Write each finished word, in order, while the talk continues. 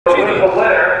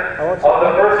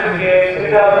purchase the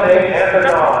ac2008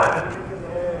 Anthrocon.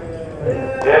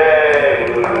 Yay!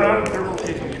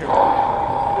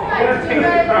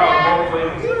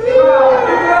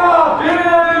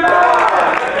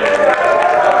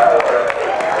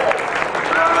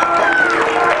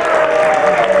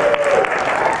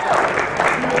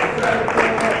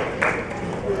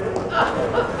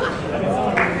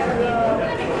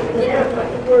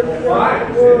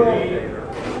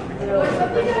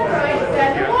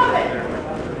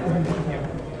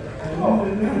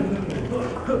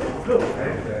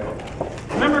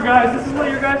 Remember guys, this is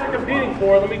what you guys are competing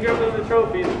for. Let me give them the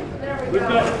trophies. We've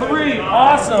got 3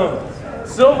 awesome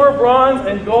silver, bronze,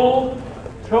 and gold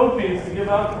trophies to give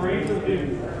out for each of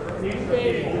you.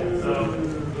 So,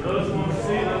 for those who want to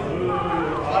see them,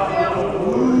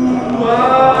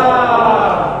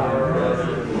 wow!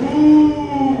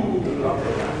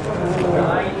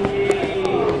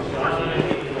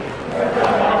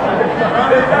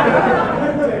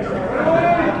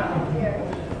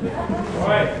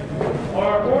 Alright,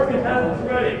 our board contestants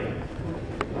ready.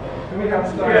 Can we have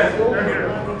stars? Yes, they're here.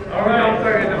 Alright.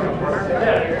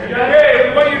 Okay,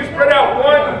 we want you to spread out.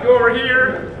 1, go over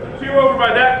here, 2 over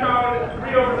by that cone,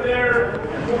 3 over there,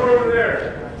 4 over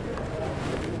there.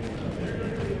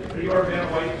 You are Van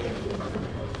White.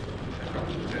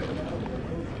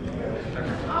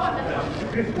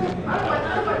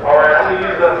 Alright, I'm going to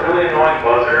use that really annoying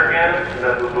buzzer again, because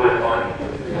that was really fun.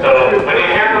 So, when you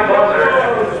hear the buzzer,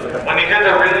 when you hear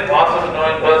the really awesome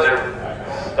annoying buzzer,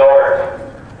 start.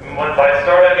 By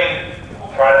start, I mean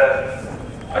try to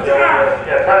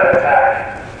attack.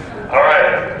 Alright,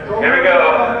 here we go.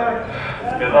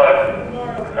 Good luck.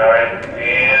 Alright,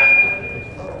 and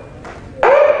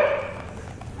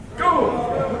Go!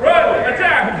 Run!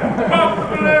 Attack! Pop the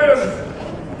balloon!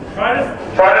 try to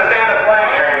stay in the flank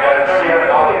here, you guys. So you have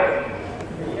an audience.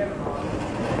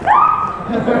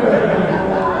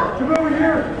 Come over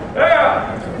here.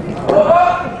 Yeah! Oh!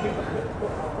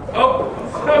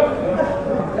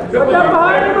 Get down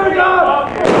behind him, my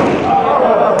God!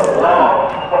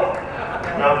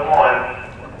 Another one.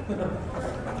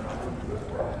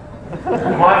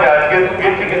 Come on, guys,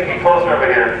 get closer over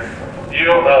here.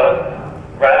 You,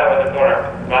 right over in the corner.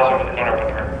 Mouse over in the corner,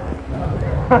 whatever.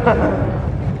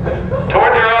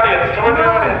 Toward your audience,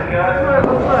 guys.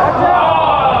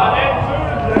 Oh! And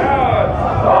food down!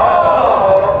 Oh!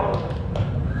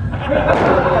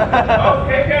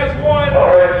 Okay, guys, 1.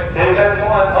 Alright, take that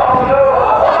one. Oh, no!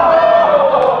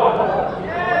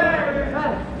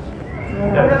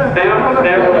 Stay over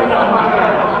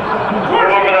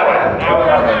that way.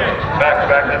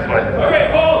 Back this way. Okay,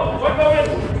 hold. 1 moment.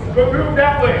 Go move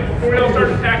that way before we all start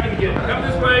attacking again. Come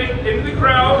this way, into the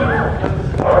crowd.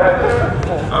 Alright.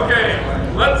 Okay,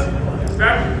 let's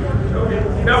back. Okay,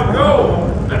 now go.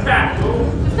 Attack.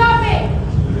 Stop me!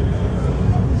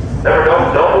 Never,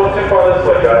 don't move too far this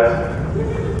way, guys.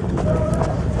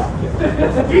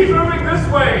 Keep moving this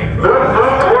way. Move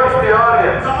towards the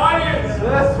audience. The audience.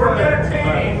 We're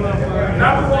entertaining.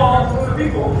 Not the walls, the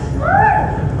people.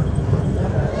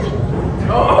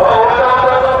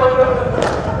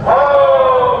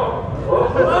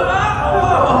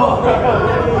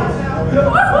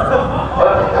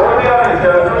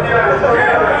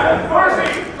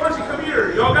 Marcy, come here.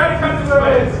 Y'all gotta come this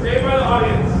way. Stay by the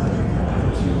audience.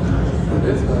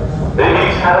 They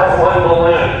each have 1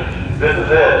 balloon. This is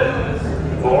it.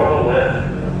 For the win.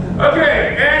 Okay,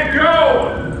 and go.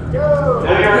 Do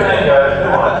your thing, guys.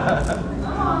 Come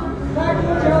on. Stack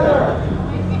each other.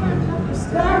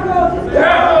 Stack them. Go.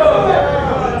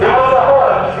 Give us a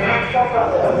hug.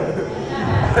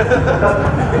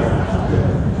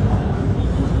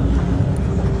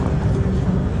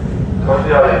 Towards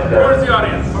the audience, guys. Where's the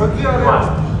audience? Come on.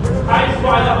 Eyes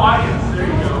by the audience. There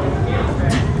you go.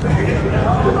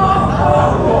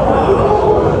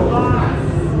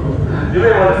 You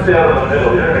may want to stay out of the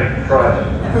middle. You're going to make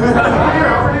trouble.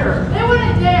 Over here. They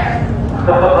wouldn't dare.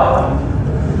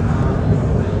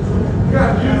 You got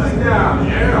music down.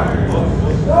 Yeah.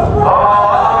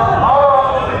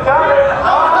 You got it.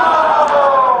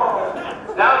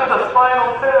 Down to the final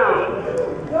 2.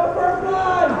 Go first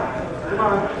one. Come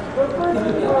on. Go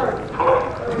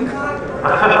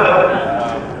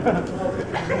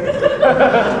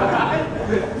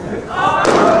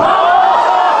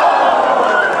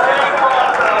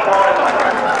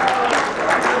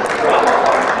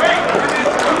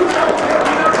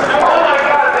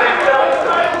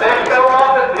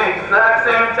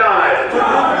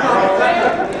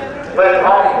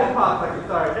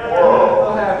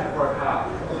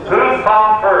Who's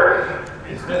pop first?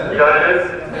 You know what it is?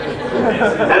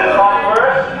 Is pop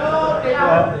first?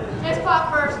 It's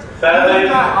pop first. Sadly,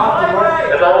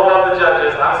 it's all about the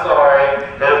judges. I'm sorry.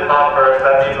 It's not first.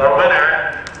 That means our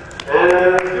winner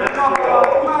is minstrel.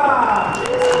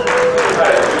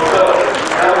 Right, so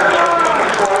now we're going to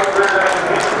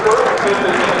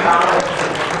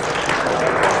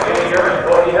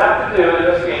what you have to do in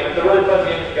this game, it's a really fun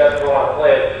game if you guys want to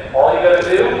play it. All you got to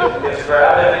do is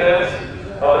grab the hands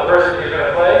of the person you're going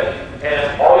to play,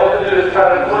 and all you have to do is try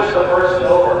to push the person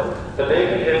over. So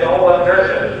it's all about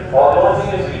inertia. The only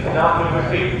thing is you cannot move your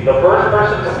feet. The first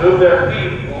person to move their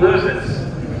feet loses.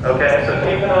 Okay, so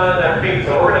keep an eye on their feet.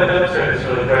 So we're going to demonstrate this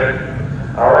really quick.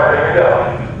 All right, here we go.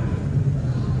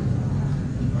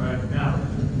 All right, now.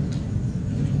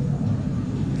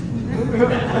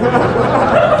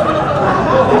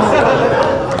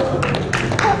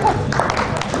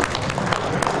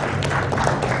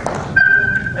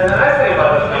 And the nice thing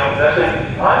about this game is actually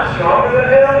I'm stronger than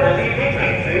him and he beat me.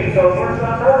 See? So it works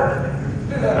out better.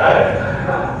 Right?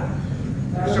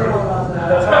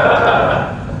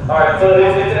 Alright, so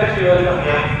it's actually really fun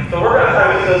game. So we're going to try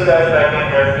to get those guys back in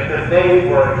here because they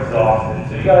were exhausted.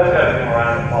 So you guys got to come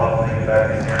around and follow them back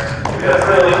in here. Because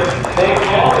really, they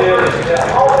can't do it.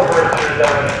 All the first-years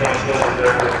that we can't do it.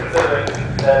 They're considering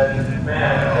that,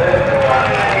 man, there's a lot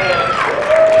of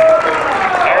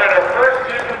Alright, our first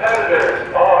two competitors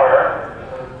are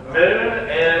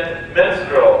Moon and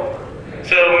Minstrel.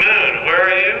 So Moon, where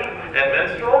are you? And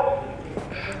Minstrel?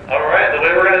 Alright, the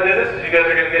way we're going to do this is you guys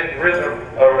are going to get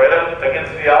right up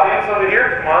against the audience over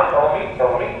here. Come on, follow me,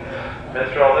 follow me.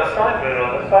 Minstrel on this side, Moon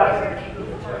on this side.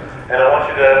 And I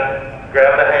want you to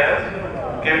grab the hands.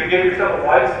 Give yourself a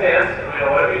wide stance.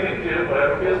 Whatever you need to do,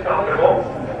 whatever feels comfortable.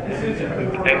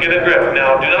 And get a grip.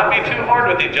 Now, do not be too hard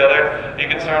with each other. You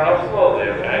can start off slowly,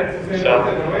 okay? So,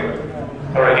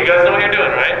 alright, you guys know what you're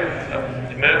doing, right?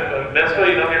 Minstrel,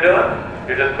 you know what you're doing?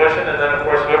 You're just pushing, and then, of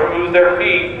course, whoever moves their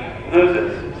feet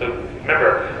loses. So,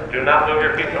 remember, do not move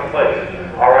your feet from place.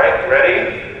 Alright,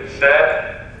 ready,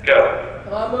 set, go.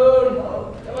 Come on, Moon.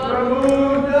 Come on,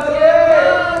 Moon.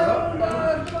 Yeah.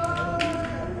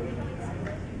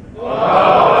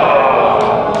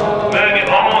 Moon, you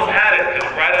almost had it,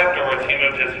 because right afterwards he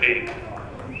moved his feet.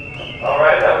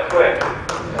 Alright, that was quick.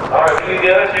 Alright, we need the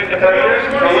other two competitors.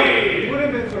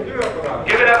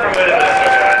 Give it up for Moon and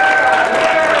Minstrel, guys.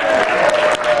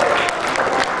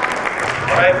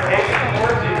 Alright, Kate and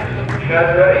Morty, you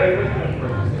guys ready?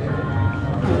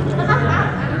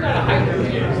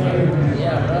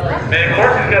 Man,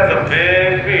 Morty's got some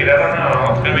big feet. I don't know.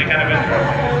 It's going to be kind of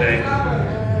interesting to see.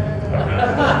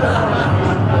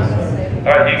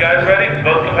 Alright, you guys ready?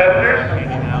 Both competitors?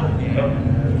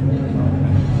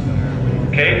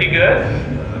 Kate, you good?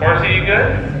 Horsey, you good?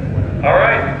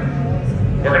 Alright.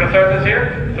 We're going to start this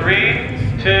here.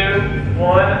 3, 2,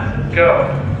 1, go.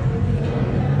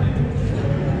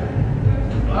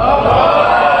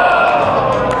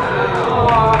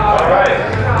 Alright.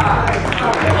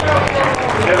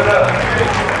 Give it up.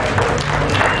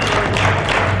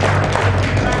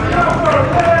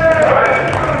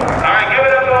 Alright, give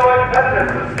it up to all our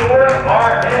competitors. The scores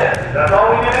are in. That's all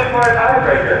we needed for a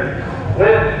tiebreaker.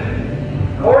 With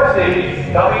Horsey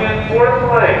coming in 4th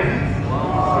place.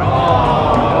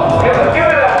 Give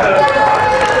it up to him.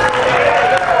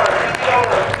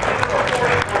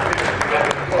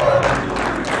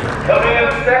 Coming in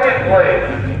 2nd place.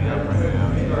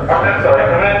 I'm sorry,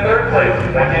 coming in 3rd place,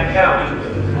 I can't count,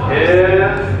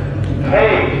 is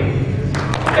Kate.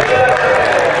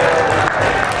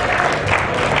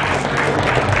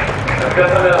 Let's go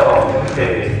to the middle,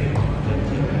 Kate.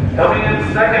 Coming in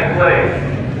 2nd place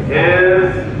is,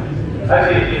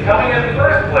 actually, coming in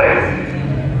 1st place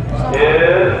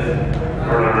is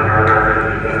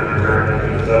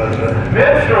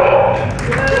Minstrel.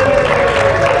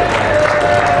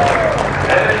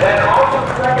 And also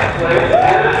 2nd place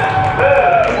is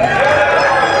Moon.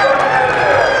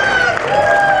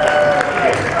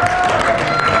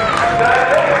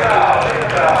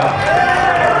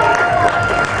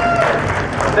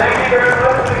 Thank you very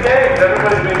much for the game.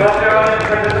 Everybody, we love you.